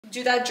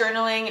do that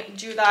journaling,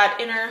 do that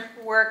inner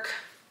work,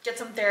 get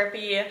some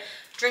therapy,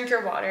 drink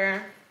your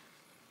water.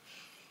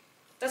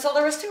 That's all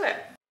there is to it.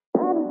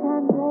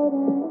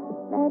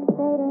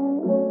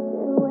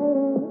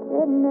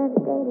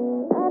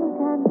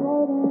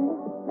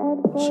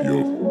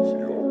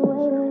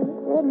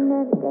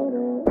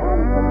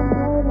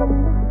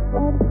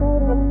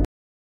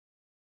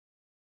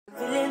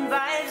 Feeling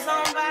vibes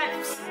on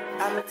vibes.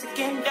 I'm a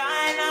ticking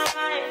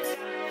dynamite.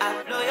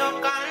 I blow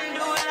your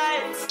candle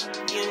lights.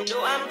 You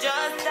know I'm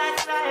just that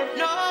type.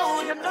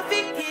 No, them no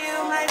fit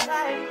kill my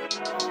vibe.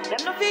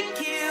 Them no fit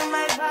kill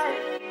my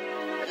vibe.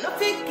 Them no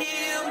fit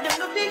kill. Them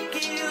no fit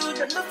kill.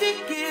 Them no fit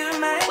kill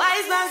my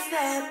wise man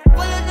said,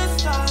 follow the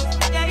stars.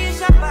 Yeah, you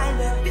shall find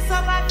them. Be so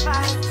bad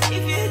vibes.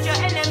 If you hit your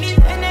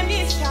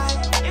enemies shine.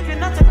 If you're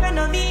not a friend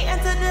of me,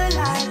 enter the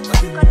light.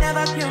 But you can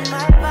never kill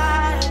my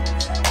vibe.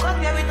 Come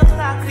here with no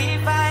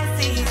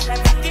sacrifices.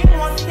 Everything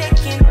was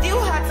taken. You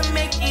had to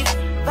make it.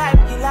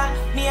 Vibe killer.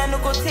 Me, I no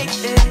go take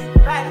it.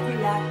 Vibe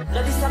killer.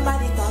 Love is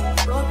somebody that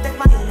protect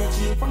my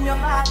energy from your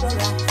bad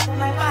aura. From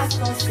my past,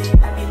 don't say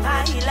I be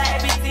my healer.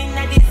 Everything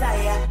I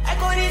desire. I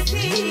go to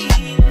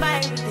see my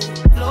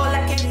everything. Flow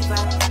like a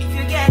river. If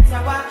you get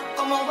sour,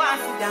 come on, one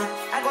sit down.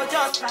 I go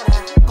just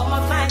para. Come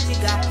on, my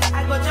jigger.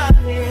 I go just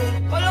play.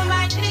 Follow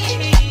my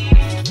dream.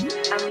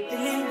 I'm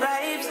feeling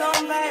vibes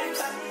on vibes.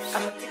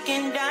 I'm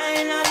ticking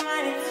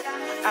dynamite.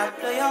 I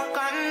blow your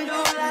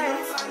candle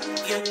lights.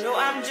 You know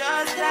I'm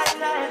just that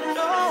type.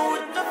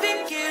 No,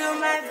 nothing kill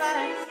my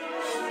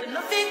vibe.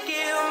 Nothing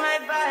kill my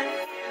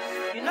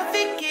vibe. You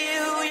nothing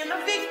kill. You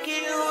nothing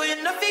kill.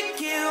 You nothing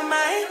kill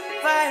my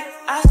vibe.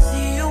 I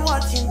see you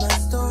watching my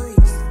stories.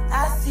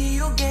 I see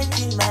you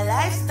getting my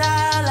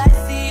lifestyle. I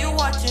see you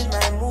watching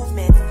my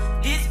movement.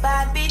 This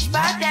bad bitch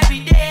bad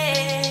every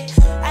day.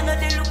 I know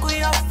they look at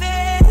your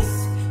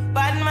face.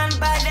 Bad man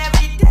bad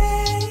every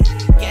day.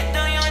 Get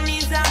on your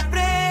knees and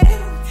pray.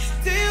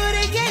 Do you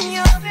regain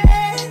your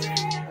faith?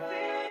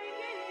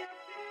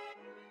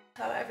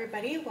 Hello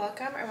everybody,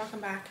 welcome or welcome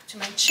back to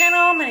my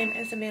channel. My name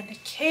is Amanda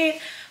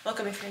Kate.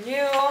 Welcome if you're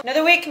new.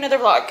 Another week, another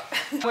vlog.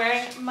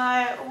 Wearing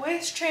my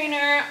waist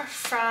trainer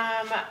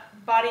from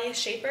Body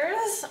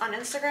Shapers on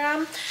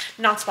Instagram.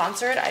 Not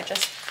sponsored, I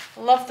just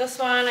love this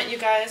one. You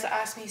guys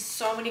ask me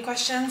so many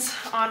questions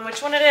on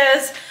which one it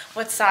is,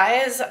 what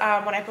size,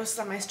 when I post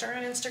it on my story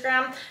on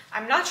Instagram.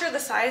 I'm not sure the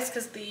size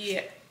because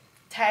the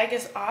tag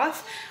is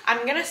off.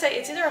 I'm gonna say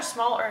it's either a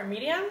small or a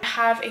medium. I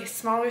have a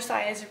smaller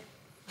size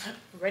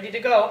ready to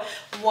go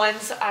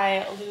once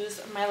I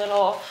lose my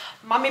little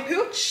mommy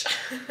pooch.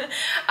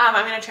 I'm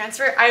gonna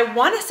transfer. I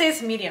want to say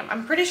it's medium.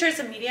 I'm pretty sure it's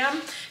a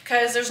medium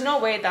because there's no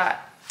way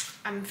that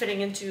I'm fitting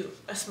into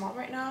a small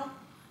right now.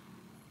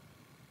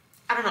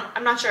 I don't know.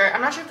 I'm not sure. I'm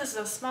not sure if this is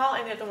a small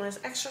and the other one is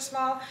extra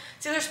small.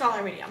 It's either small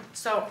or medium.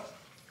 So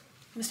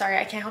I'm sorry,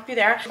 I can't help you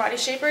there. Body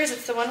Shapers,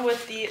 it's the one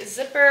with the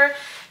zipper,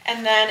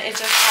 and then it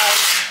just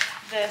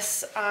has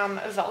this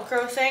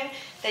Velcro thing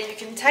that you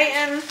can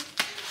tighten.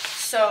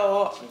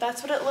 So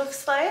that's what it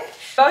looks like.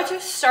 I'm about to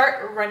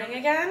start running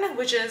again,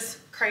 which is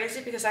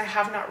crazy because I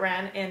have not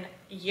ran in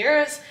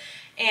years.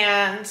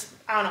 And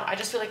I don't know, I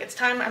just feel like it's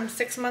time. I'm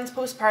 6 months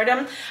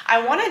postpartum.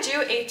 I want to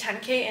do a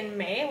 10K in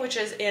May, which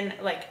is in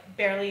like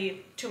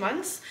barely 2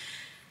 months.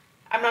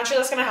 I'm not sure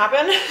that's going to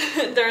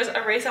happen. There's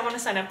a race I want to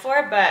sign up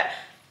for, but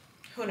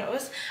who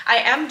knows. I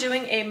am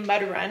doing a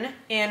mud run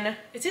in,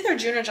 it's either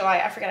June or July,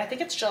 I forget. I think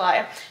it's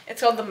July.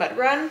 It's called the Mud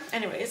Run.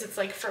 Anyways, it's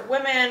like for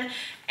women,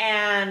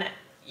 and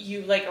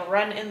you like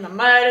run in the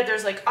mud.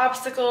 There's like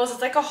obstacles.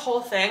 It's like a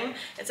whole thing.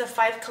 It's a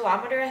 5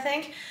 kilometer, I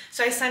think.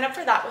 So I signed up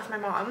for that with my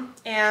mom,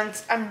 and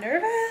I'm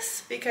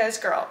nervous because,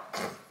 girl,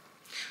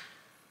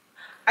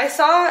 I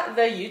saw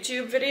the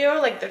YouTube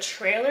video, like the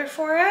trailer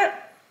for it.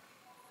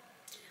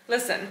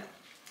 Listen,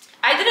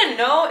 I didn't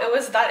know it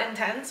was that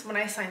intense when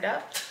I signed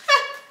up.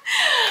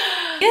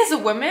 These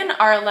women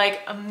are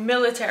like a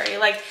military.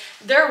 Like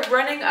they're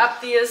running up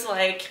these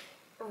like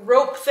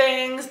rope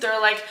things. They're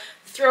like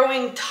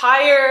throwing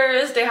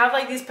tires. They have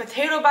like these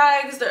potato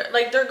bags.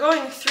 They're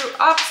going through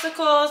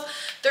obstacles.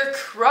 They're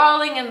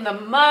crawling in the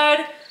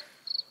mud.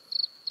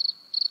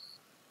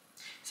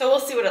 So we'll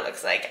see what it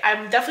looks like.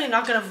 I'm definitely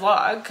not gonna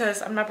vlog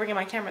because I'm not bringing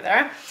my camera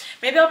there.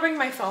 Maybe I'll bring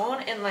my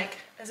phone in like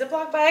a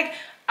Ziploc bag.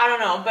 I don't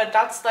know, but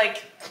that's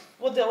like,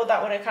 we'll deal with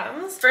that when it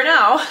comes. For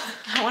now,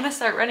 I want to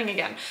start running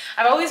again.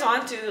 I've always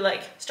wanted to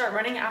like start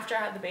running after I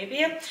had the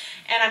baby, and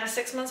I'm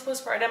 6 months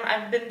postpartum.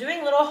 I've been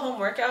doing little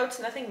home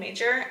workouts, nothing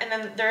major, and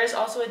then there is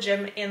also a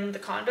gym in the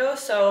condo,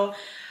 so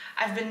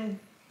I've been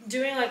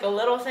doing like a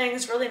little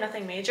things, really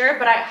nothing major,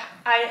 but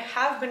I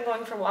have been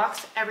going for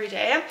walks every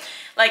day,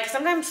 like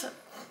sometimes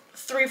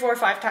 3, 4,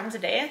 5 times a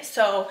day.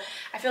 So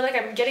I feel like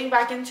I'm getting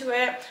back into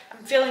it.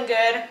 I'm feeling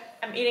good.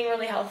 I'm eating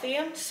really healthy,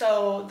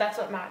 so that's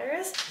what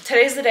matters.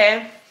 Today's the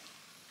day.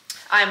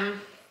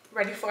 I'm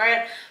ready for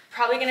it.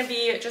 Probably gonna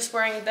be just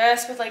wearing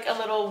this with like a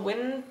little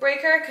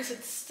windbreaker because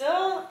it's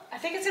still, I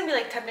think it's gonna be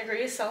like 10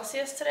 degrees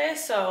Celsius today,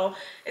 so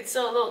it's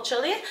still a little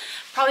chilly.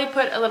 Probably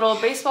put a little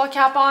baseball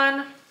cap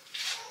on.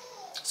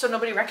 so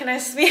nobody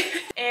recognizes me.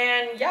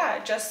 And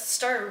yeah, just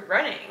start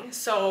running.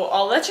 So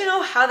I'll let you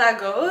know how that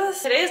goes.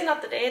 Today is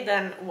not the day,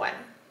 then when?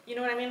 You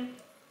know what I mean?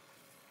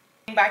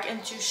 Back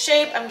into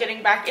shape. I'm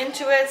getting back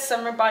into it.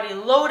 Summer body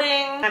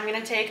loading. I'm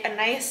gonna take a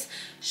nice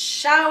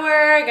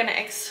shower, gonna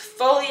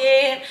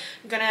exfoliate,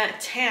 gonna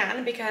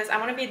tan because I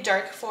want to be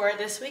dark for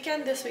this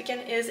weekend. This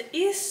weekend is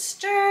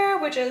Easter,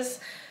 which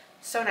is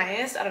so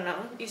nice. I don't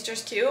know,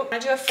 Easter's cute. I'm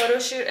gonna do a photo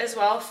shoot as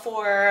well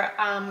for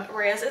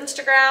Rhea's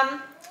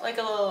Instagram, like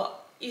a little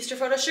Easter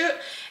photo shoot.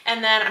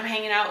 And then I'm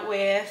hanging out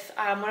with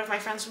one of my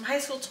friends from high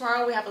school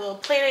tomorrow. We have a little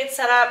play date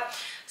set up,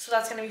 so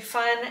that's gonna be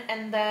fun.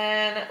 And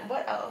then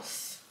what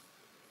else?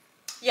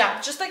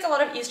 Yeah, just like a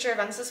lot of Easter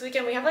events this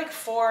weekend. We have like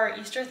 4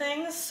 Easter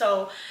things,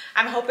 so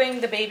I'm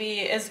hoping the baby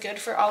is good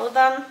for all of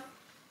them,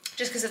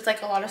 just because it's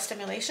like a lot of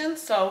stimulation,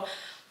 so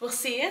we'll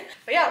see.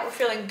 But yeah, we're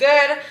feeling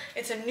good.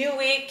 It's a new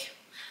week,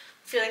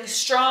 feeling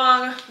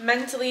strong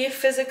mentally,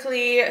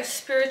 physically,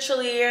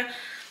 spiritually.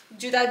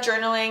 Do that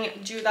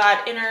journaling, do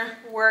that inner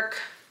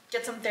work,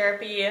 get some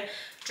therapy,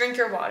 drink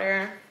your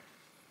water.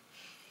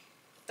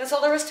 That's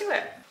all there is to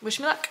it. Wish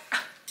me luck.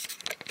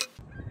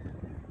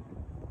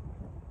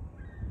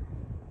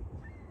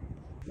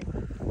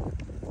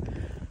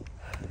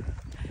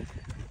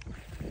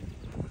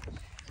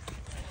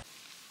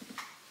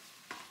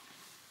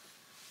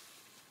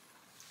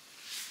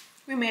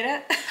 We made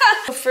it.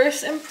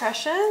 First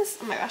impressions.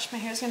 Oh my gosh, my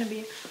hair is gonna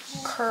be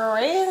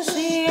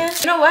crazy.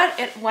 You know what?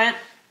 It went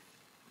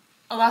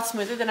a lot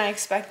smoother than I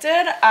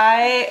expected.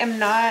 I am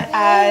not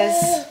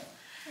as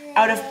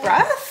out of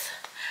breath.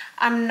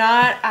 I'm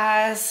not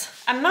as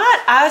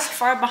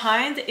far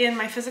behind in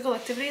my physical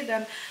activity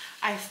than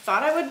I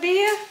thought I would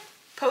be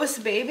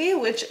post baby,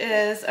 which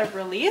is a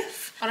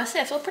relief.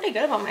 Honestly, I feel pretty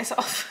good about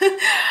myself.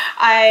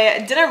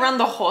 I didn't run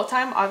the whole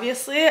time,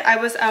 obviously. I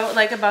was out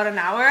like about an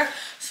hour,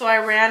 so I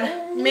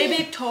ran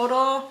maybe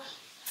total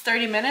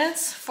 30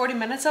 minutes, 40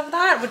 minutes of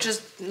that, which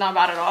is not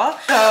bad at all.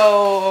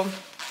 So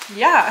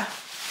yeah.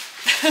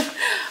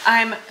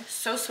 I'm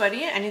so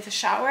sweaty. I need to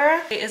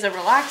shower. It is a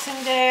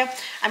relaxing day.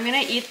 I'm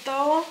gonna eat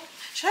though.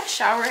 Should I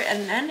shower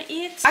and then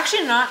eat?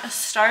 Actually not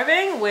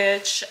starving,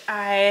 which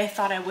I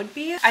thought I would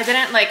be. I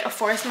didn't like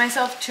force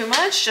myself too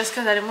much just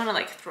because I didn't want to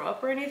like throw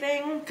up or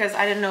anything, because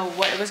I didn't know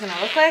what it was gonna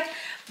look like.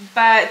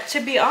 But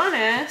to be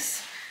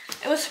honest,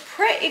 it was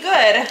pretty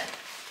good.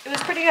 It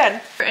was pretty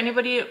good. For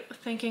anybody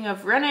thinking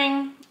of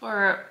running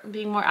or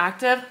being more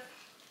active,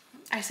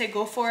 I say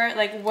go for it.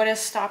 Like, what is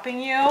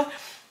stopping you?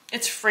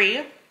 It's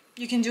free.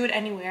 You can do it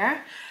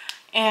anywhere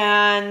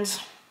and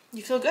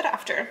you feel good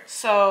after.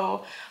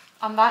 So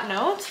on that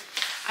note,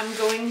 I'm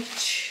going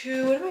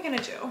to, what am I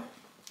gonna do?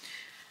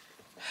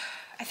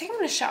 I think I'm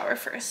gonna shower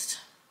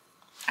first.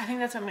 I think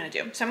that's what I'm gonna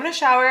do. So I'm gonna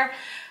shower.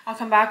 I'll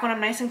come back when I'm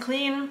nice and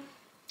clean,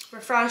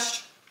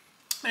 refreshed.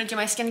 I'm gonna do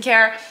my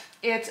skincare.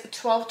 It's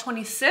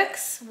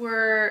 12:26,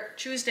 we're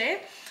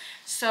Tuesday.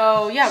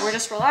 So yeah, we're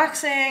just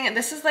relaxing.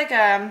 This is like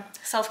a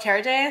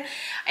self-care day.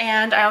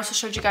 And I also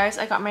showed you guys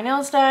I got my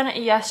nails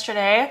done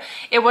yesterday.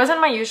 It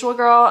wasn't my usual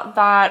girl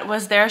that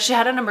was there. She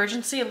had an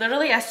emergency.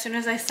 Literally as soon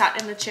as I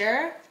sat in the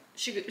chair,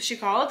 she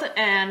called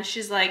and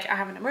she's like, I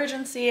have an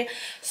emergency.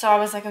 So I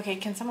was like, okay,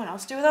 can someone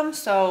else do them?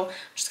 So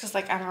just because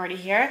like I'm already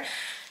here.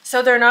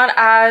 So they're not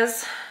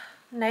as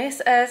nice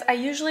as I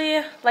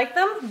usually like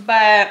them,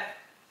 but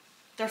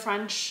they're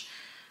French.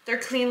 They're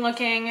clean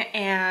looking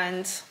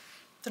and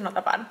they're not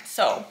that bad.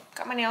 So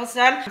got my nails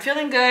done. I'm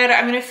feeling good.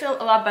 I'm gonna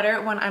feel a lot better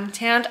when I'm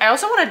tanned. I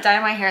also want to dye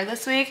my hair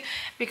this week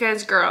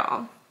because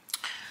girl,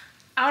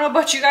 I don't know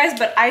about you guys,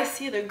 but I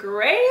see the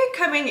gray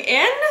coming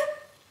in.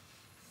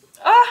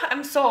 Oh,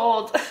 I'm so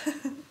old.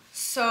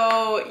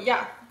 So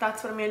yeah,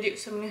 that's what I'm gonna do.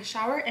 So I'm gonna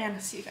shower and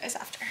see you guys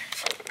after.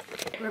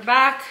 We're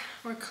back,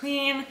 we're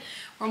clean,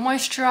 we're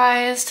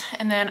moisturized,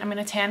 and then I'm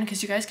gonna tan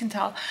because you guys can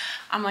tell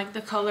I'm like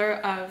the color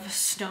of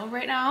snow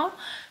right now,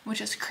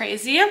 which is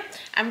crazy.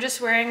 I'm just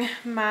wearing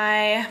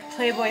my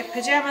Playboy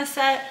pajama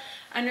set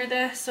under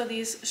this. So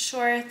these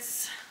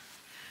shorts,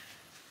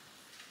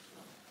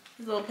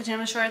 little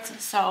pajama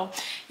shorts. So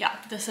yeah,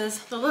 this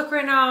is the look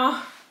right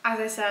now. As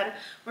I said,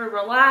 we're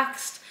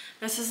relaxed.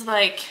 This is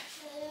like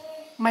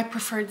my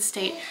preferred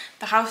state.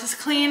 The house is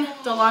clean,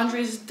 the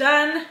laundry's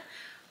done,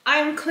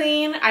 I'm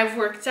clean, I've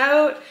worked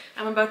out,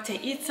 I'm about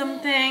to eat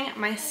something,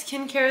 my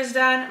skincare is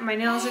done, my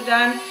nails are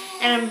done,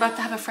 and I'm about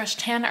to have a fresh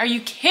tan. Are you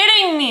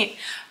kidding me?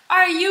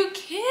 Are you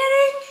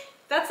kidding?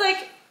 That's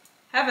like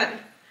heaven.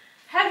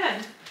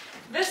 Heaven.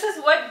 This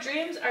is what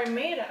dreams are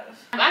made of.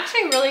 I'm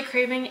actually really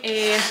craving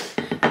a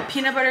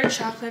peanut butter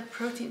chocolate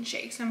protein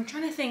shake. So I'm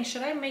trying to think,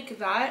 should I make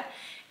that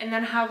and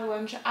then have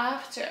lunch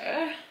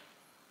after?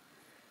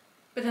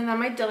 But then that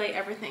might delay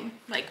everything,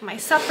 like my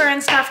supper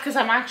and stuff, because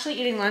I'm actually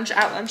eating lunch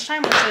at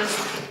lunchtime, which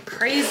is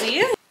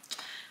crazy.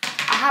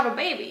 I have a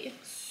baby,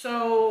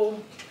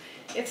 so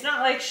it's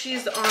not like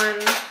she's on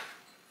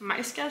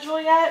my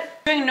schedule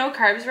yet. I'm doing no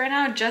carbs right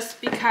now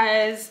just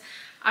because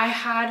I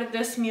had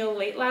this meal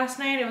late last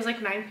night. It was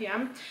like 9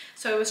 p.m.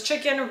 So it was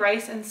chicken,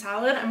 rice, and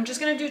salad. I'm just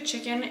gonna do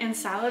chicken and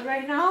salad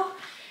right now.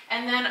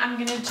 And then I'm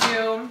gonna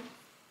do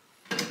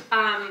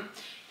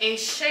a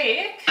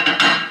shake.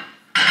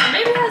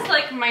 Maybe as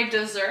like my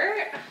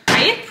dessert.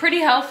 I eat pretty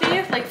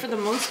healthy, like for the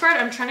most part.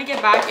 I'm trying to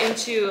get back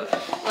into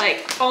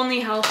like only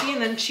healthy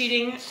and then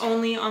cheating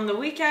only on the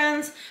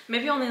weekends.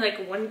 Maybe only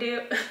like one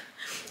day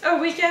a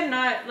weekend,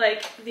 not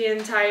like the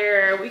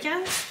entire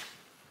weekend.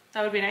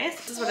 That would be nice.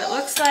 This is what it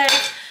looks like.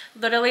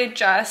 Literally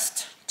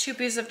just 2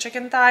 pieces of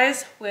chicken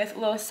thighs with a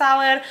little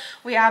salad.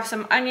 We have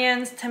some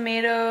onions,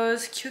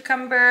 tomatoes,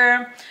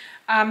 cucumber,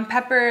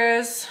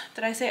 peppers.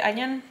 Did I say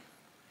onion?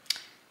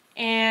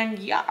 And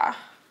yeah,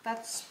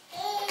 that's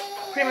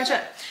pretty much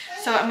it.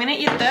 So I'm gonna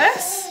eat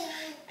this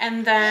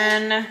and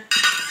then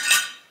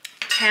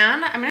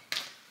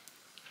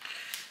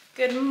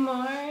Good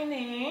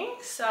morning.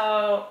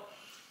 So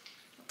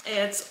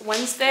it's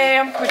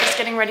Wednesday. We're just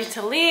getting ready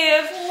to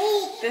leave.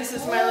 This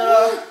is my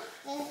little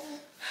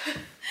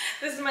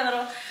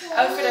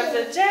outfit of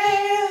the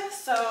day.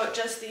 So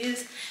just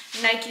these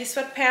Nike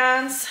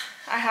sweatpants.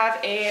 I have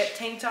a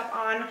tank top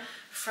on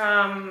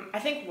from, I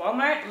think,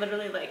 Walmart.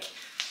 Literally like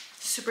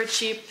super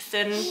cheap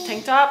thin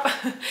tank top.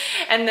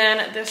 And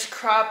then this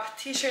crop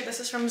t-shirt. This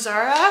is from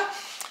Zara.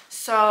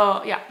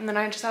 So yeah, and then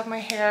I just have my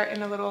hair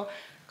in a little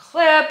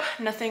clip,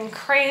 nothing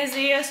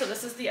crazy. So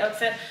this is the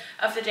outfit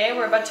of the day.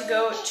 We're about to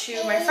go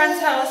to my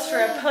friend's house for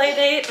a play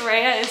date.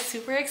 Rhea is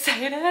super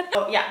excited.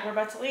 Oh yeah, we're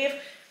about to leave.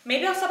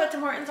 Maybe I'll stop at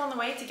Tim Hortons on the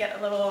way to get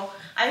a little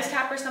ice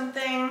cap or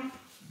something.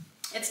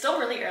 It's still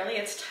really early,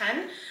 it's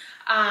 10.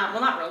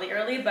 Well, not really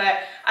early, but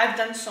I've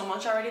done so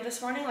much already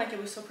this morning. Like, it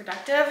was so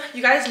productive.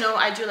 You guys know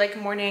I do like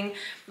morning,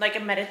 like a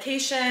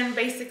meditation,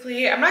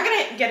 basically. I'm not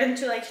gonna get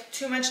into like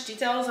too much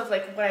details of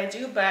like what I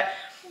do, but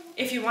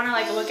if you want to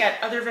like look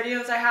at other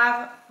videos I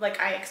have, like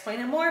I explain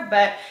it more.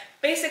 But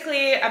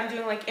basically I'm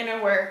doing like inner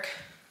work,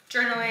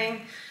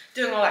 journaling,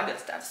 doing all that good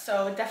stuff.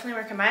 So definitely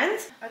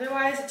recommend.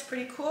 Otherwise it's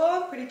pretty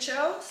cool, pretty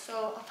chill.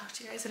 So I'll talk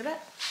to you guys in a bit.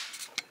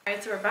 All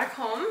right, so we're back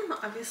home,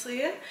 obviously.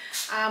 We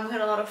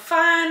had a lot of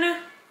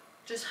fun.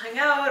 Just hung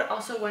out,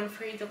 also went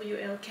for a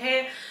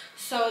WLK.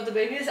 So the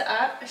baby is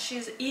up,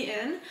 she's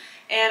eaten,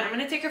 and I'm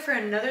gonna take her for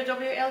another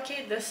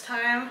WLK. This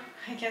time,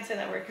 I can't say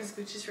that word because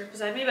Gucci's right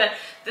beside me, but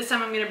this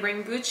time I'm gonna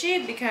bring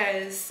Gucci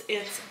because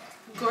it's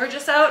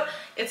gorgeous out.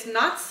 It's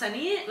not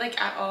sunny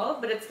like at all,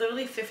 but it's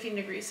literally 15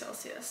 degrees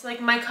Celsius. Like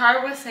my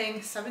car was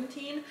saying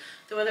 17,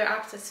 the weather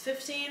app says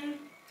 15.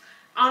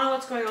 I don't know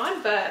what's going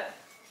on, but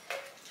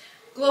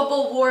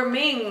global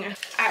warming.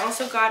 I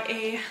also got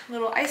a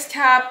little ice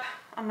cap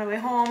on my way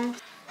home.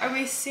 Are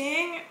we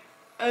seeing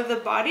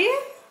the body?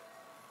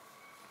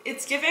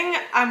 It's giving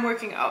I'm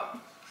working out.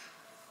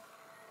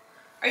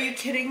 Are you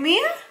kidding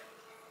me?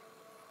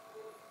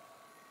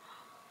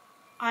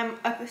 I'm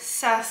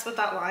obsessed with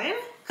that line.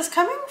 Where's it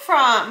coming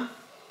from?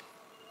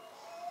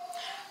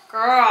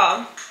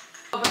 Girl.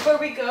 Before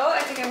we go,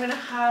 I think I'm gonna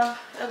have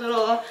a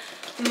little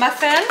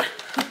muffin.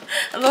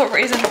 A little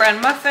raisin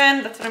bran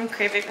muffin. That's what I'm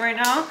craving right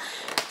now.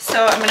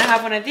 So I'm gonna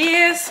have one of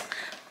these,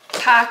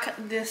 pack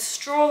this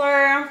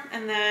stroller,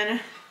 and then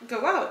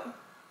go out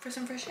for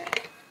some fresh air.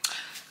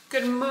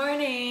 Good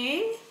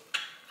morning.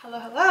 Hello,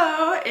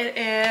 hello. It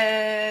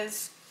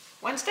is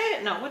Wednesday?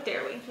 No, what day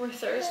are we? We're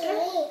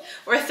Thursday?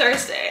 We're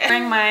Thursday. I'm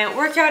wearing my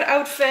workout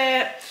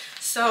outfit.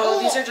 So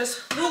these are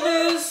just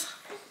Lulu's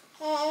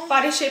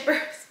Body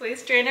Shaper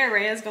waist trainer.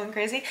 Rhea's going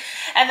crazy.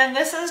 And then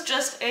this is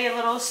just a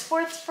little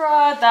sports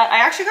bra that I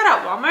actually got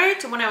at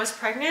Walmart when I was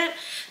pregnant.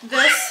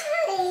 This,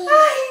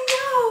 I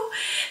know.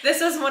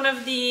 This is one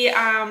of the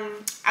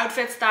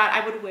outfits that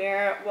I would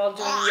wear while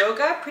doing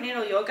yoga,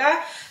 prenatal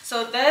yoga.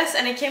 So this,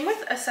 and it came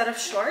with a set of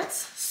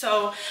shorts.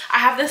 So I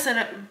have this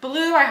in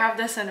blue, I have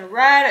this in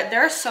red.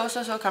 They're so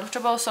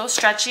comfortable, so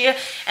stretchy,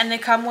 and they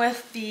come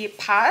with the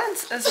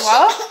pads as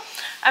well.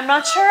 I'm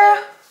not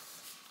sure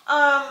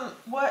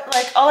what,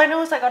 like, all I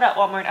know is I got it at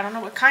Walmart. I don't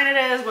know what kind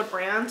it is, what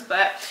brand,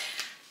 but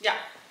yeah,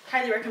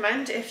 highly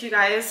recommend if you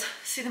guys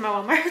see them at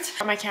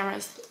Walmart. My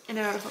camera's in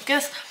and out of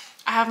focus.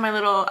 I have my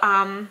little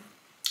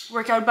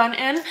workout bun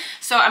in.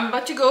 So I'm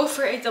about to go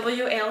for a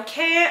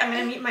WLK. I'm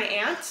gonna meet my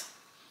aunt.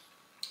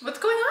 What's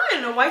going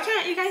on? Why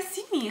can't you guys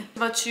see me? I'm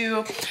about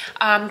to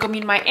go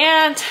meet my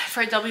aunt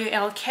for a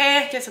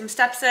WLK, get some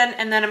steps in,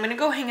 and then I'm gonna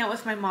go hang out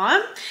with my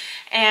mom.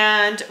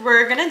 And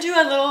we're gonna do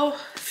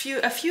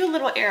a few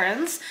little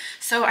errands.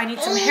 So I need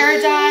some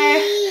hair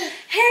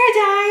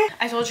dye.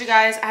 I told you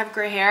guys I have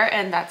gray hair,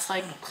 and that's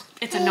like,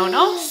 it's a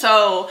no-no.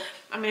 So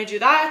I'm gonna do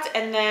that,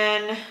 and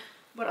then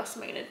what else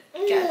am I gonna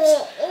get?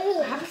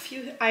 I have a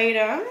few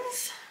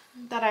items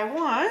that I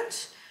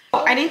want.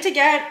 I need to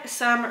get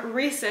some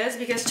Reese's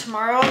because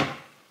tomorrow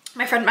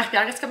my friend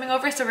Marie-Pier is coming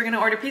over, so we're gonna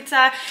order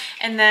pizza,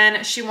 and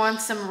then she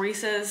wants some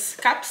Reese's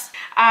cups.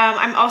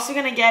 I'm also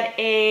gonna get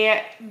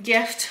a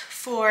gift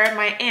for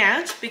my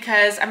aunt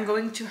because I'm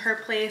going to her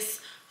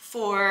place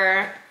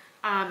for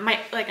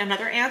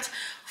another aunt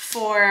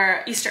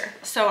for Easter.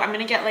 So I'm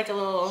gonna get like a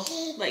little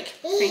like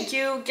thank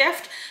you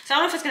gift. So I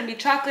don't know if it's gonna be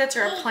chocolates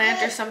or a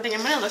plant or something.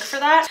 I'm gonna look for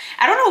that.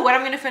 I don't know when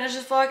I'm gonna finish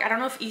this vlog. I don't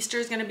know if Easter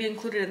is gonna be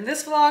included in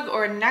this vlog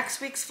or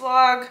next week's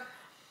vlog.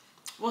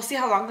 we'll see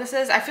how long this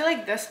is. I feel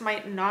like this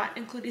might not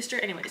include Easter.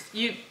 Anyways,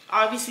 you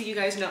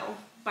guys know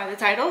by the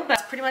title, but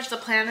that's pretty much the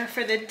plan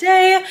for the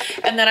day.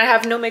 And then I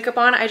have no makeup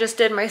on. I just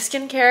did my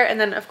skincare and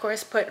then of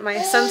course put my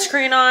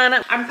sunscreen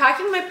on. I'm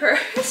packing my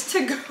purse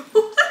to go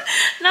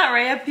not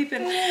Raya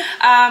peeping,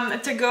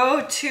 to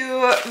go to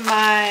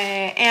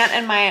my aunt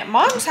and my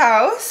mom's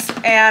house.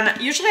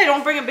 And usually I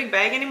don't bring a big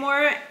bag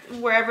anymore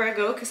wherever I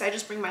go because I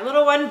just bring my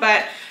little one,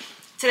 but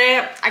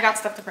today I got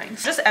stuff to bring.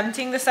 So just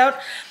emptying this out.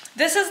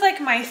 This is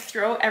like my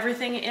throw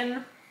everything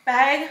in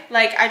bag.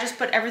 Like I just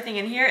put everything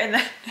in here and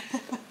then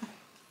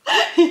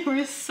it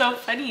was so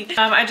funny.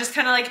 I just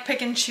kind of like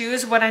pick and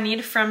choose what I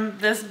need from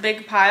this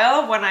big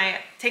pile when I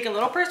take a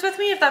little purse with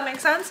me, if that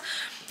makes sense.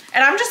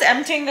 And I'm just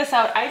emptying this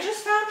out. I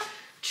just found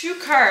 2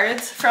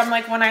 cards from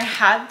like when I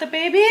had the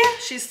baby.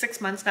 She's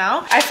 6 months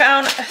now. I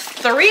found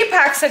 3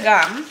 packs of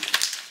gum.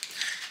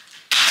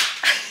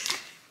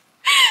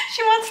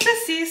 She wants to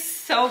see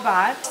so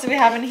bad. So we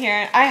have in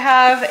here, I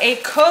have a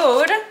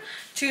code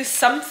to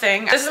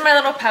something. This is my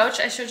little pouch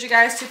I showed you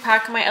guys to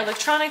pack my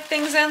electronic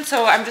things in.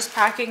 So I'm just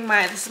packing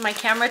this is my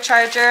camera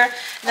charger. And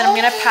then I'm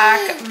gonna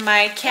pack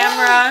my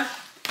camera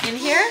in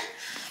here.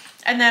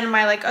 And then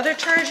my like other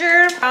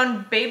charger.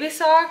 Found baby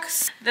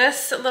socks.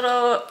 This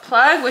little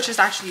plug, which is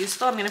actually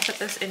useful. I'm gonna put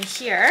this in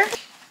here.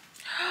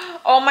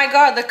 Oh my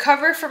god, the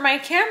cover for my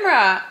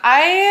camera.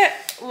 I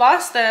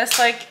lost this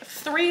like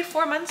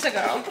 3-4 months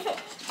ago.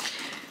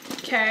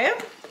 Okay.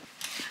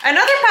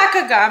 Another pack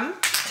of gum.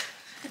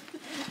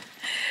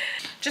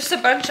 Just a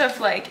bunch of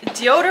like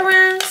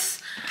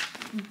deodorants,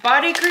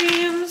 body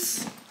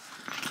creams,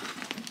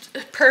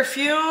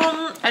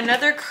 perfume,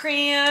 another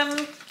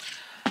cream.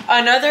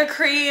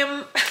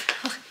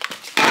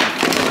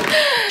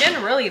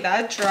 Getting really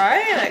that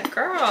dry? Like,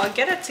 girl,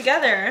 get it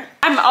together.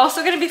 I'm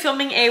also gonna be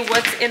filming a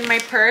what's in my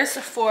purse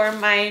for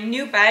my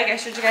new bag I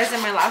showed you guys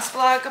in my last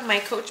vlog, my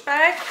Coach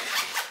bag.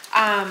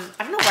 I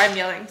don't know why I'm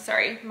yelling,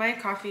 sorry. My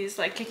coffee is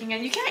like kicking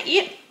in. You can't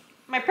eat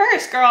my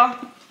purse, girl.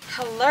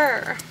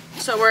 Hello.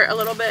 So we're a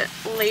little bit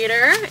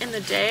later in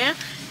the day.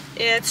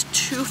 It's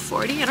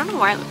 2:40. I don't know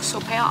why I look so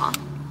pale.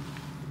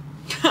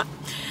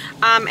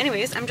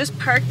 Anyways, I'm just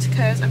parked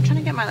because I'm trying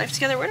to get my life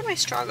together. Where did my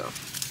straw go?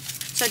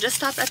 So I just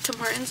stopped at Tim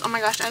Hortons. Oh my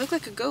gosh, I look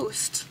like a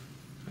ghost.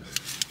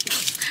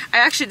 I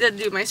actually did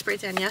do my spray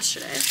tan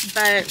yesterday,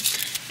 but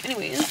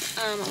anyways,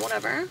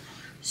 whatever.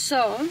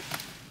 So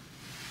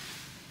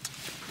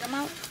I'm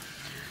out.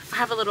 I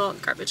have a little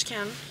garbage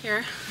can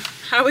here.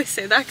 I always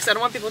say that because I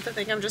don't want people to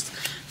think I'm just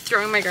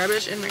throwing my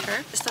garbage in my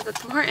car. Just stopped at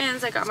Tim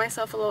Hortons. I got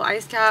myself a little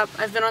ice cap.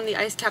 I've been on the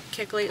ice cap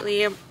kick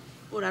lately.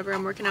 Whatever,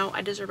 I'm working out.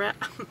 I deserve it.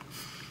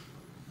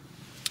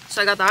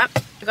 So I got that.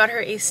 I got her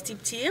a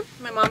steep tea.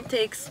 My mom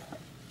takes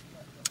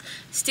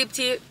steep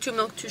tea, 2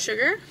 milk, 2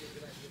 sugar.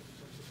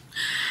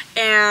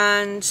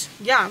 And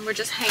yeah, we're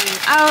just hanging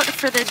out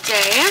for the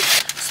day.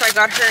 So I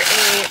got her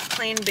a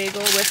plain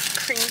bagel with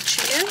cream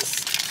cheese.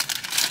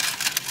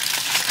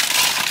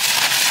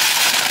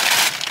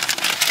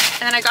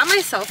 And then I got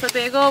myself a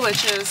bagel,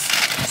 which is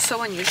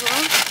so unusual,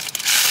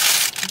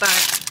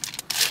 but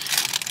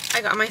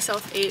I got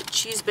myself a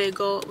cheese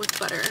bagel with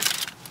butter.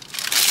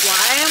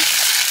 Why?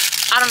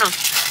 I don't know.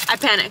 I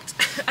panicked.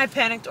 I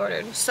panicked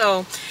ordered.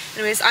 So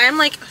anyways, I am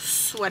like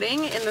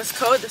sweating in this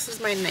coat. This is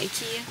my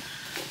Nike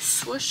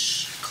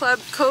swoosh club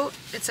coat.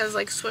 It says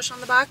like swoosh on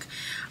the back.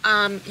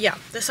 Yeah,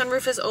 the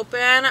sunroof is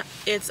open.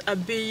 It's a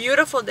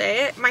beautiful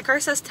day. My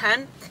car says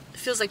 10. It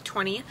feels like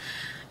 20.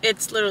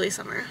 It's literally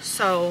summer.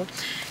 So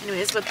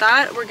anyways, with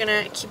that, we're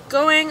gonna keep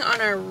going on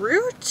our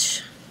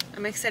route.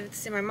 I'm excited to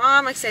see my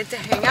mom, excited to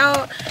hang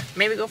out,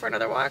 maybe go for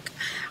another walk.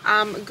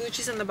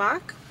 Gucci's in the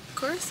back, of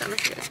course. I don't know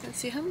if you guys can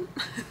see him.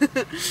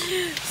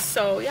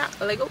 So yeah,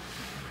 let's go.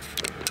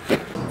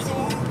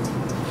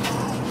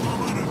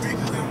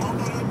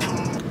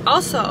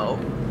 Also,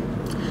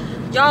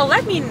 y'all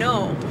let me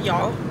know,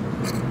 y'all,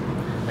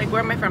 like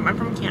where am I from? I'm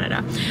from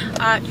Canada.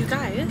 You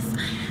guys,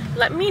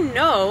 let me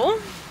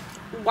know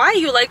why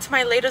you liked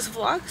my latest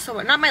vlog so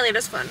much. Not my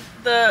latest one,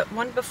 the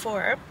one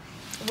before,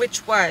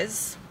 which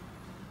was,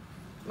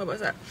 what was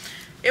that?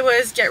 It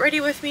was get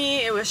ready with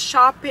me, it was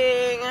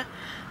shopping.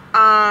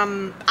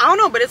 I don't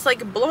know, but it's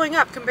like blowing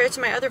up compared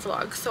to my other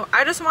vlogs. So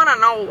I just want to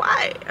know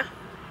why.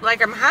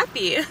 Like, I'm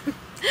happy.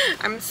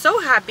 I'm so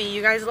happy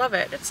you guys love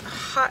it. It's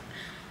hot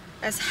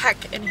as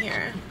heck in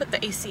here. Put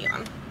the AC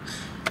on.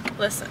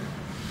 Listen,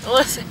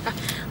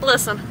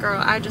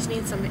 girl, I just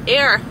need some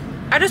air.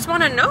 I just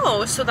want to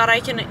know so that I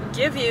can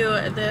give you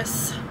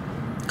this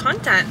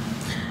content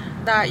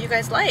that you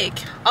guys like.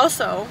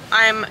 Also,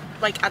 I'm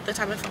like, at the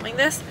time of filming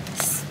this,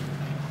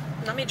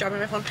 not me dropping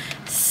my phone,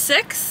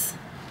 6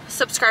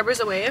 subscribers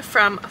away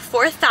from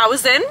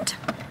 4,000.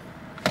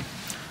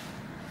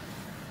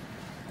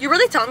 You're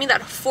really telling me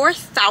that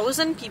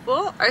 4,000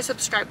 people are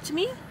subscribed to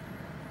me?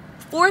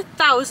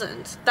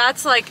 4,000.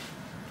 That's like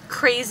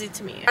crazy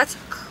to me. That's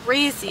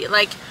crazy.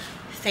 Like,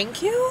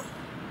 thank you?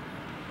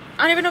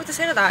 I don't even know what to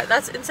say to that.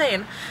 That's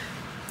insane.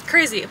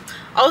 crazy.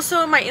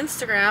 Also, my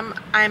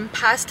Instagram, I'm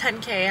past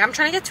 10K. I'm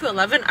trying to get to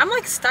 11. I'm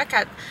like stuck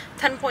at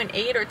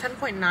 10.8 or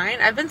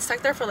 10.9. I've been stuck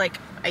there for like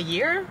a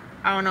year.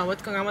 I don't know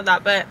what's going on with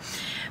that, but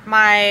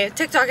my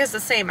TikTok is the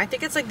same. I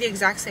think it's like the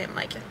exact same,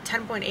 like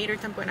 10.8 or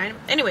 10.9.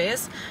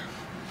 Anyways,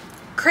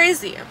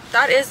 crazy.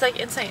 That is like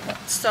insane.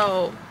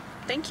 So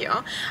thank you.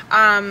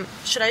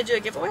 Should I do a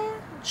giveaway?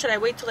 Should I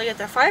wait till I get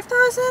to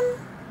 5,000?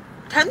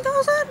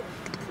 10,000?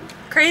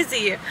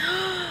 Crazy.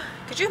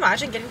 Could you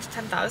imagine getting to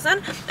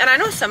 10,000? And I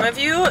know some of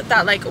you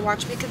that like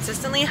watch me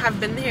consistently have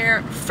been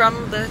here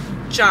from the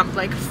jump,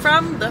 like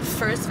from the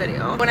first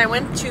video. When I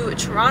went to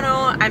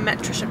Toronto, I met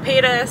Trisha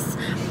Paytas.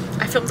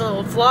 I filmed a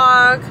little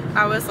vlog.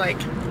 I was like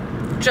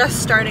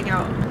just starting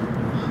out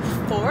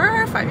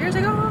 4 or 5 years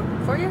ago,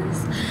 4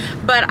 years.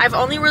 But I've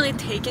only really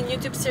taken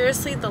YouTube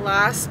seriously the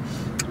last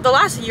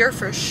year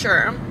for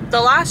sure. The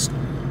last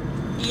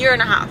year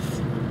and a half,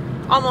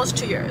 almost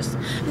 2 years.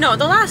 No,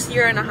 the last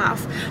year and a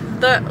half.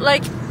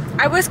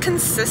 I was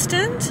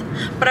consistent,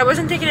 but I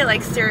wasn't taking it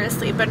like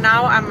seriously. But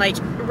now I'm like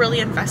really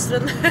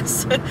invested in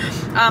this.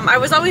 I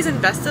was always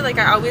invested, like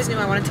I always knew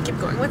I wanted to keep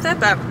going with it,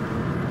 but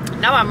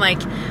now I'm like,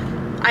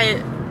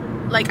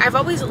 I've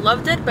always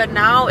loved it, but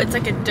now it's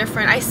like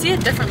I see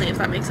it differently, if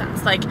that makes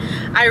sense. Like,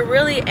 I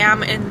really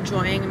am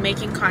enjoying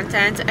making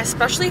content,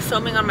 especially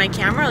filming on my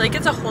camera. Like,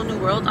 it's a whole new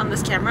world on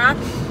this camera.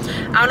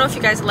 I don't know if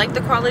you guys like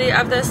the quality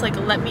of this. Like,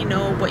 let me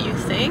know what you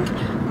think.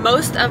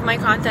 Most of my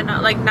content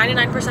now, like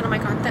 99% of my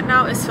content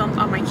now, is filmed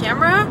on my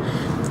camera.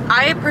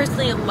 I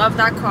personally love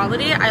that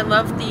quality. I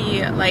love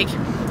the, like,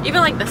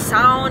 even like the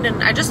sound,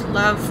 and I just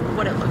love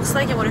what it looks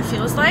like and what it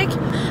feels like.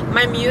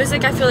 My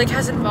music, I feel like,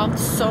 has evolved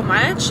so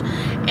much,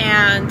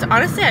 and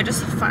honestly, I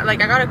just find,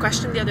 like, I got a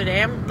question the other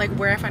day, like,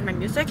 where I find my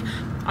music.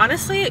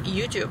 Honestly,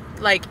 YouTube,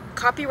 like,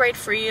 copyright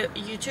free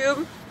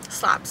YouTube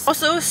slaps.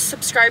 Also,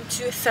 subscribe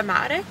to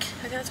Thematic,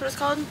 I think that's what it's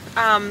called.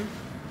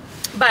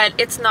 But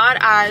it's not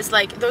as,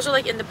 like, those are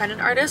like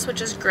independent artists, which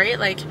is great,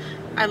 like,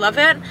 I love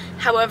it.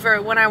 However,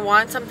 when I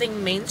want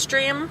something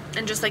mainstream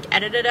and just like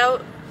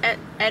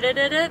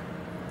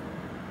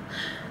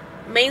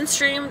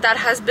mainstream that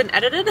has been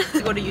edited,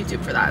 go to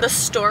YouTube for that. The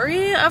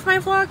story of my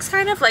vlogs,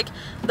 kind of like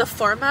the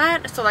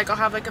format, so like I'll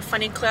have like a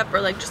funny clip or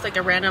like just like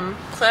a random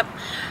clip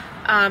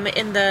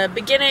in the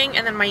beginning,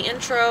 and then my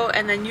intro,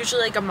 and then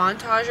usually like a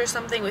montage or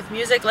something with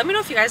music. Let me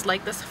know if you guys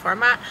like this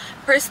format.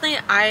 Personally,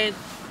 I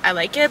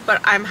like it,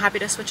 but I'm happy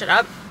to switch it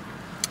up.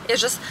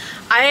 It's just,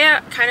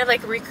 I kind of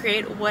like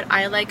recreate what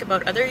I like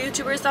about other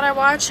YouTubers that I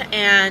watch,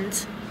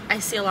 and I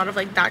see a lot of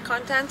like that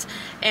content,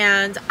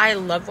 and I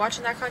love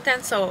watching that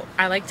content, so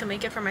I like to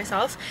make it for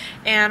myself.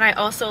 And I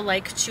also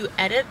like to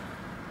edit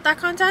that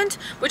content,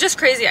 which is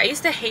crazy. I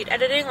used to hate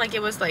editing, like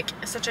it was like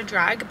such a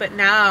drag, but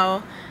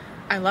now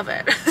I love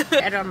it. I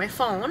edit on my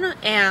phone,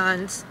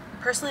 and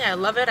personally I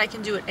love it. I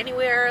can do it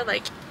anywhere,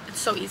 like it's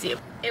so easy.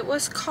 It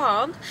was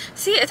called,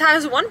 see, it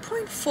has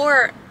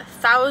 1.4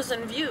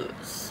 thousand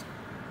views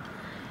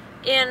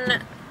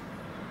in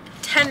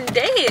 10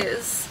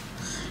 days.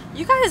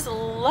 You guys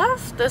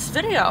love this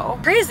video.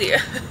 Crazy.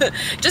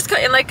 Just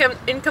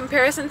in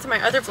comparison to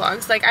my other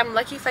vlogs, like I'm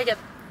lucky if I get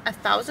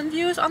 1,000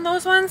 views on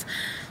those ones.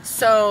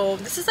 So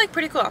this is like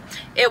pretty cool.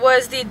 It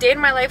was the day in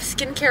my life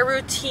skincare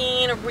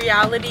routine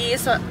reality.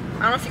 So I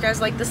don't know if you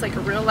guys like this, like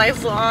a real life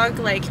vlog,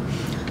 like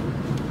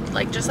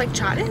just like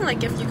chatting,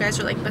 like if you guys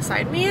are like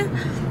beside me.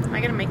 Am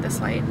I gonna make this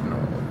light? No,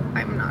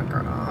 I'm not,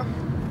 girl.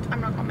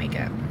 I'm not gonna make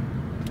it.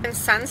 And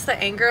sense the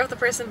anger of the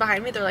person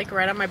behind me. They're like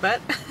right on my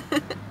butt.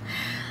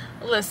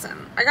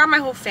 Listen, I got my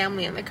whole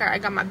family in the car. I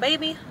got my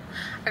baby.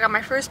 I got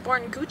my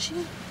firstborn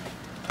Gucci.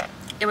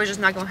 It was just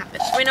not gonna happen.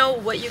 Let me know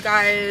what you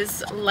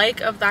guys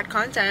like of that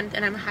content,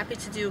 and I'm happy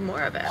to do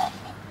more of it.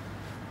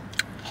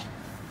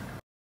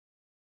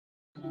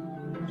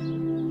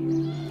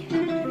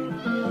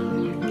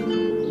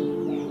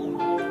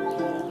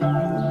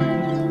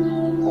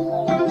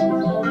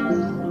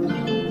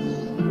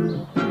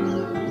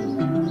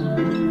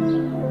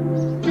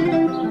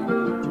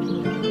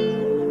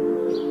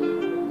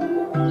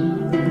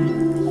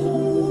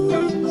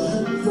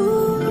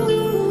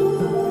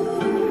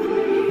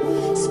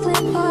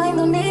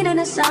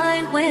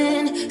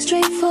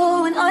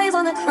 Straightforward, eyes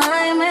on the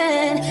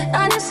climbing.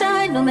 I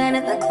decide no man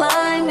at the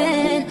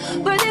climbing.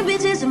 Burning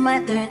bitches in my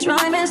third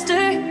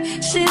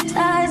trimester. Shift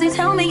eyes, they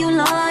tell me you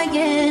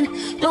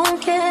lying. Don't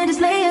care,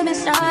 just lay him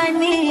beside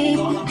me.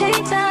 Hey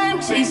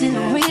time, chasing the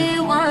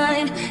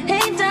rewind.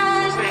 Hey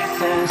time,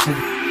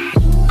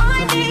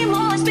 I need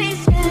more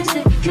space and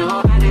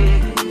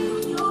security.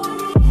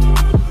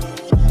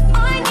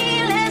 I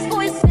need less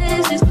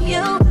voices, just you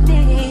and me.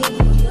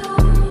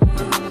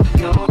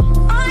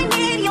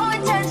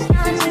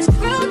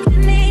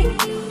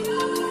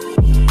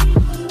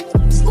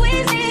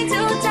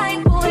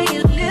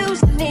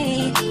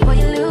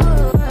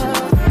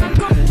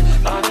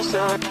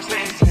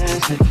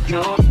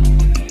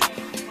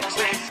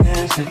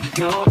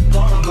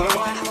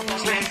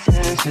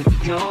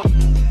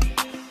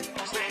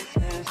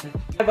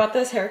 I bought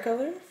this hair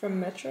color from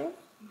Metro.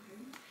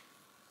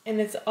 and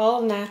it's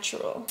all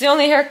natural. It's the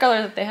only hair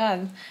color that they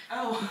had.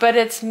 Oh. But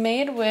it's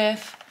made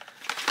with...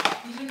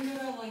 You didn't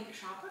go to like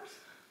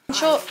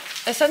Shoppers?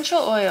 Essential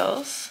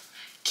oils,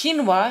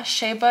 quinoa,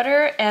 shea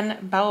butter,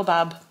 and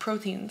baobab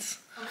proteins.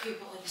 Okay,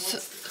 but like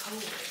what's the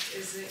color?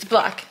 Is it...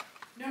 Black.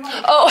 No, no.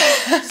 Oh!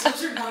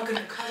 Those are not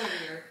gonna color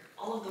your...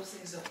 All of those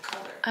things don't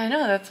color. I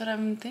know, that's what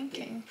I'm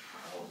thinking.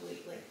 Probably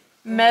like...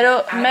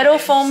 Meadow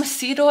foam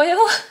seed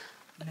oil?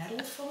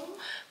 Metal foam?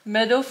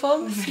 Meadow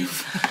foam?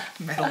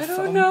 Metal I foam.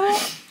 don't know.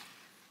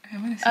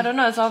 I don't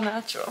know, it's all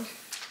natural.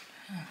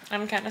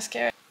 I'm kind of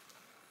scared.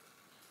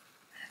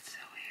 That's so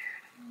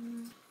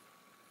weird.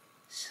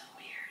 So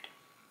weird.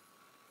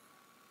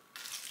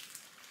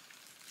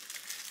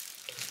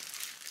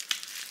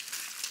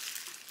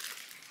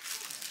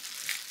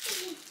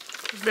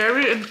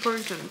 Very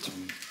important.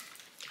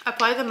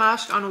 Apply the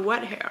mask on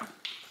wet hair.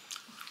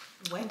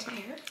 Wet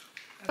hair?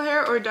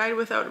 Hair or dyed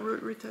without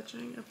root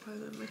retouching. Apply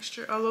the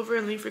mixture all over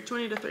and leave for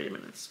 20 to 30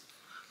 minutes.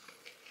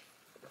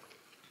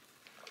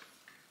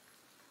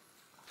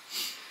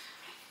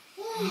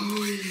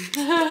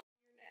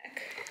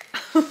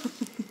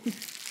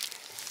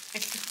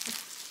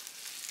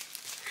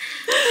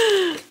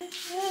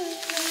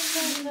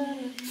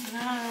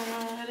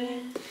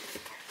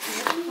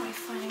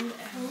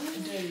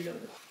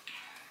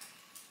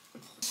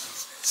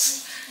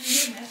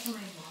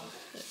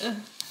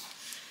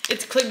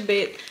 It's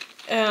clickbait.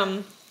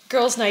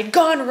 Girls' night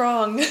gone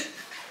wrong.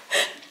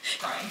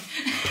 Crying.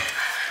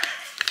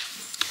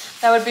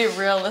 That would be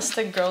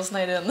realistic girls'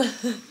 night in.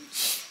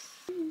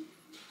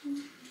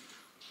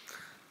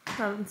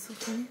 That one's so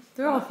funny.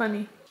 They're all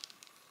funny.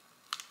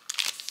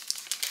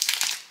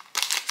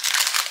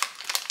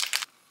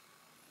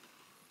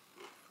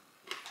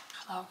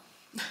 Hello.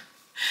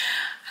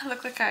 I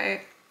look like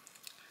I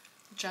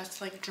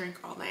just like drink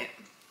all night.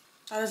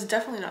 That is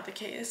definitely not the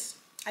case.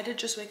 I did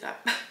just wake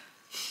up.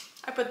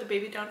 I put the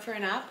baby down for a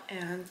nap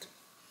and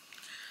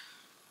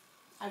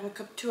I woke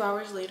up 2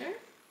 hours later.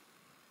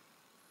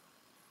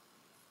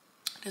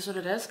 It is what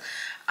it is.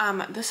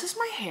 This is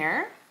my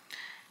hair.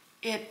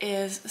 It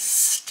is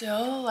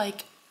still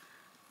like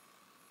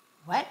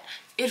wet.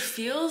 It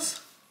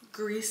feels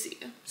greasy.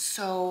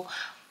 So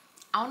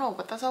I don't know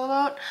what that's all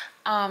about.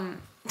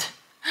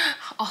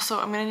 Also,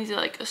 I'm gonna need to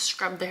like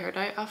scrub the hair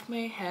dye off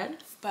my head.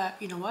 But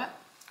you know what?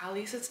 At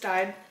least it's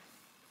dyed.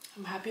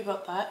 I'm happy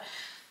about that.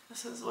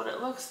 This is what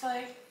it looks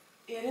like.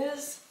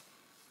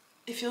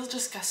 It feels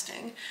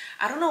disgusting.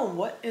 I don't know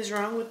what is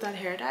wrong with that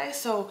hair dye.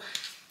 So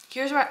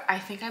here's where I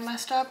think I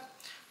messed up.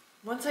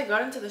 Once I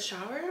got into the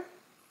shower,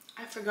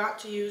 I forgot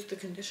to use the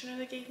conditioner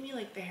they gave me,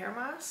 like the hair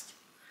mask.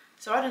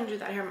 So I didn't do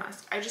that hair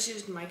mask. I just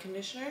used my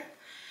conditioner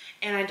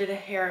and I did a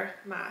hair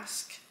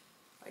mask,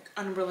 like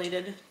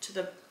unrelated to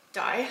the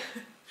dye.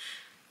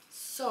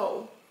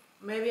 So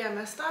maybe I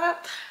messed that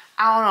up.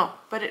 I don't know,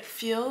 but it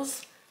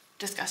feels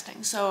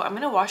disgusting. So I'm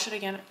gonna wash it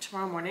again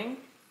tomorrow morning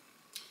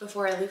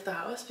before I leave the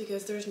house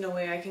because there's no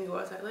way I can go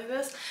outside like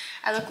this.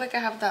 I look like I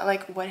have that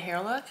like wet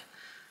hair look,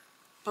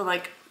 but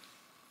like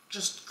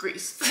just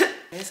grease.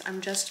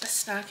 I'm just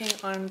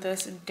snacking on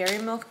this dairy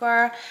milk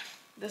bar.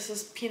 This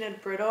is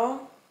peanut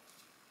brittle.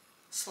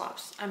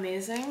 Slaps,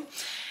 amazing.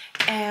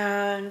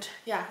 And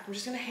yeah, I'm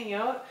just gonna hang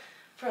out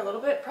for a little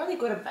bit, probably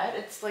go to bed.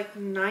 It's like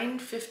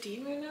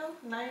 9:15 right now.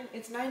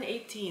 It's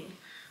 9:18.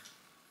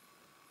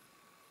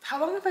 How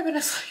long have I been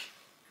asleep?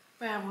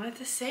 But I wanted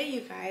to say,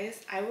 you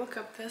guys, I woke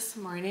up this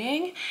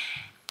morning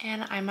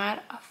and I'm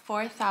at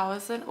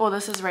 4,000. Well,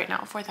 this is right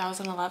now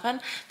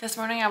 4,011. This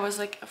morning I was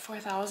like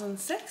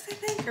 4,006, I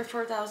think, or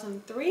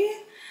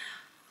 4,003.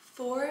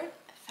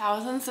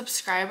 4,000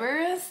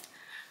 subscribers.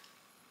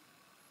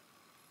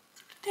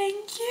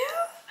 Thank you.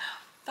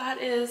 That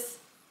is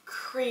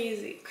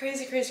crazy,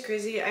 crazy, crazy,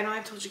 crazy. I know I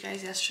told you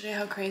guys yesterday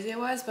how crazy it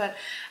was, but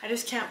I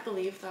just can't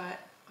believe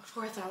that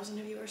 4,000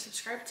 of you are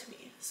subscribed to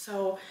me.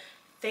 So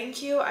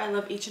thank you. I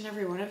love each and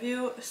every one of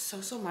you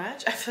so, so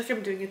much. I feel like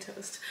I'm doing a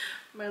toast.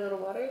 My little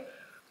water.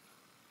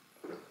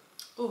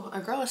 Oh, a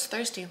girl is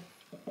thirsty.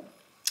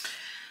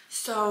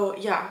 So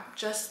yeah,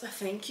 just a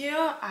thank you.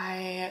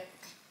 I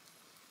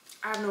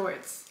have no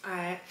words.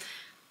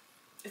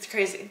 It's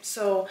crazy.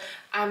 So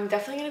I'm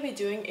definitely going to be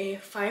doing a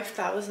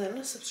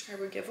 5,000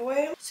 subscriber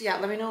giveaway. So yeah,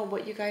 let me know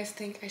what you guys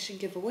think I should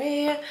give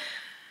away.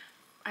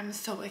 I'm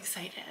so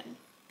excited.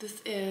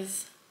 This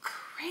is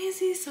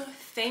crazy. So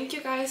thank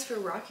you guys for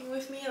rocking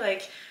with me.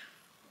 Like,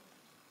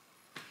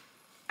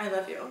 I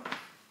love you.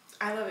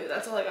 I love you.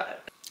 That's all I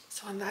got.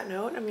 So on that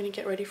note, I'm going to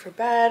get ready for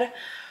bed.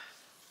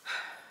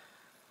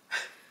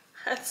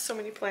 I had so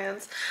many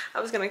plans. I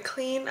was going to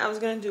clean. I was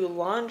going to do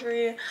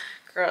laundry.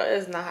 Girl, it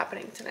is not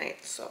happening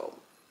tonight. So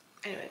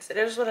anyways, it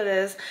is what it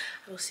is.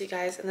 I will see you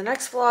guys in the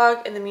next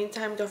vlog. In the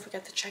meantime, don't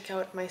forget to check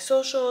out my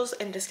socials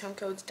and discount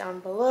codes down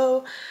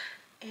below.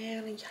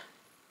 And yeah.